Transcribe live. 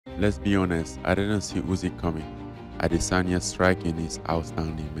Let's be honest, I didn't see Usyk coming. Adesanya's striking is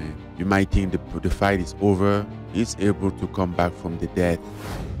outstanding, man. You might think the fight is over. He's able to come back from the dead.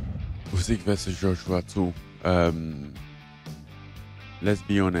 Usyk versus Joshua too. Let's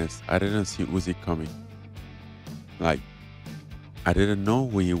be honest, I didn't see Usyk coming. Like, I didn't know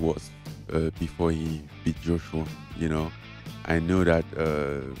who he was before he beat Joshua. You know, I knew that.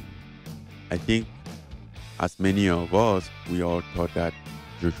 I think, as many of us, we all thought that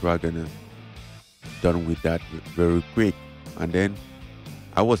Joshua gonna done with that very quick, and then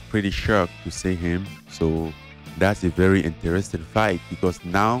I was pretty shocked to see him. So that's a very interesting fight because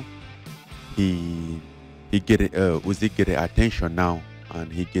now he Usyk get the attention now,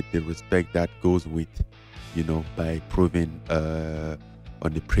 and he get the respect that goes with, by proving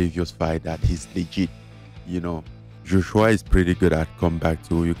on the previous fight that he's legit. You know, Joshua is pretty good at comeback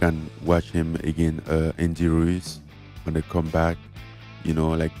too. You can watch him again, Andy Ruiz on the comeback.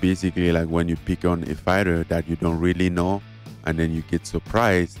 Like basically like when you pick on a fighter that you don't really know, and then you get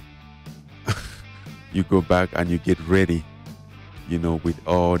surprised, you go back and you get ready, with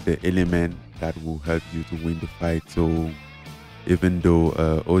all the element that will help you to win the fight. So even though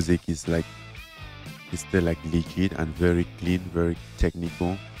Usyk is like, he's still like legit and very clean, very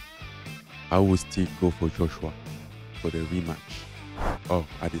technical, I will still go for Joshua for the rematch. Oh,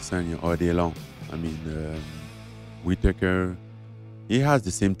 Adesanya all day long. I mean, Whittaker, he has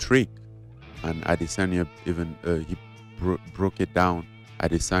the same trick, and Adesanya even he broke it down.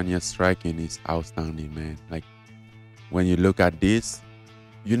 Adesanya's striking is outstanding, man. Like when you look at this,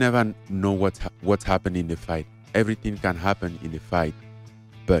 you never know what's happening in the fight. Everything can happen in the fight,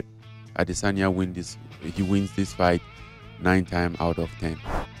 but Adesanya he wins this fight 9 times out of 10.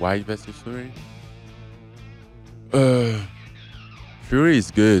 Why versus Fury? Fury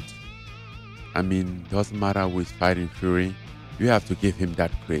is good. I mean, doesn't matter who is fighting Fury, you have to give him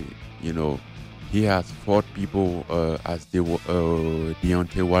that credit. He has fought people as they were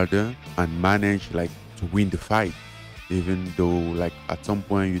Deontay Wilder and managed like to win the fight, even though like at some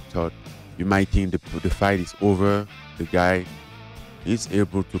point you might think the fight is over. The guy is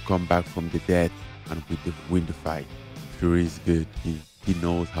able to come back from the dead and win the fight. Fury is good. He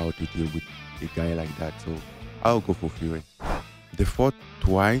knows how to deal with a guy like that. So I'll go for Fury. They fought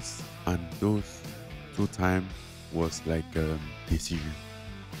twice, and those 2 times was like decision.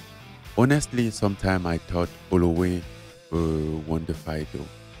 Honestly, sometimes I thought Holloway won the fight though.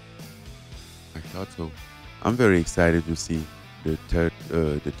 I thought so. I'm very excited to see the third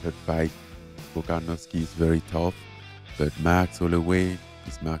fight. Volkanovski is very tough, but Max Holloway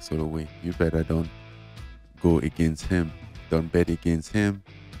is Max Holloway. You better don't go against him. Don't bet against him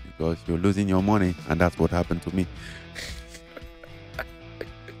because you're losing your money, and that's what happened to me.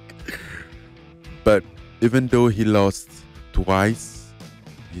 But even though he lost twice,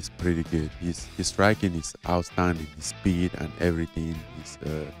 he's pretty good. His striking is outstanding. His speed and everything, his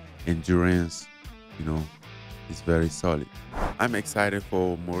endurance, is very solid. I'm excited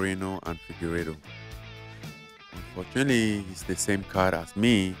for Moreno and Figueiredo. Unfortunately, he's the same card as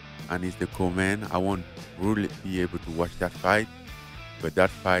me, and he's the co-man. I won't really be able to watch that fight, but that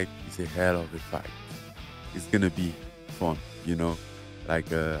fight is a hell of a fight. It's gonna be fun,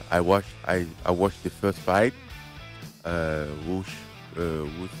 Like I watched the first fight. Whoosh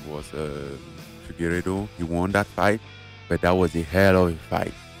was Figueiredo. He won that fight, but that was a hell of a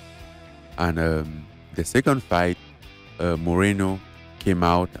fight. And the second fight, Moreno came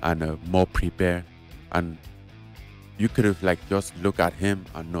out and more prepared, and you could have like just look at him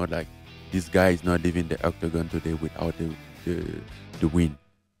and know like this guy is not leaving the octagon today without the win.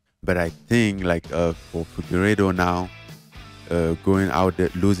 But I think like for Figueiredo now, going out there,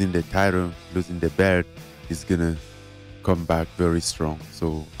 losing the title, losing the belt, is gonna come back very strong.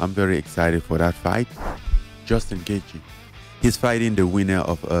 So I'm very excited for that fight. Justin Gaethje, he's fighting the winner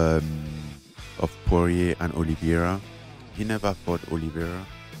of Poirier and Oliveira. He never fought Oliveira.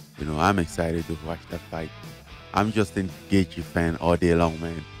 I'm excited to watch that fight. I'm just a Gaethje fan all day long,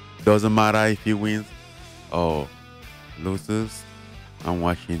 man. Doesn't matter if he wins or loses. I'm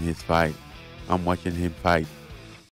watching his fight. I'm watching him fight.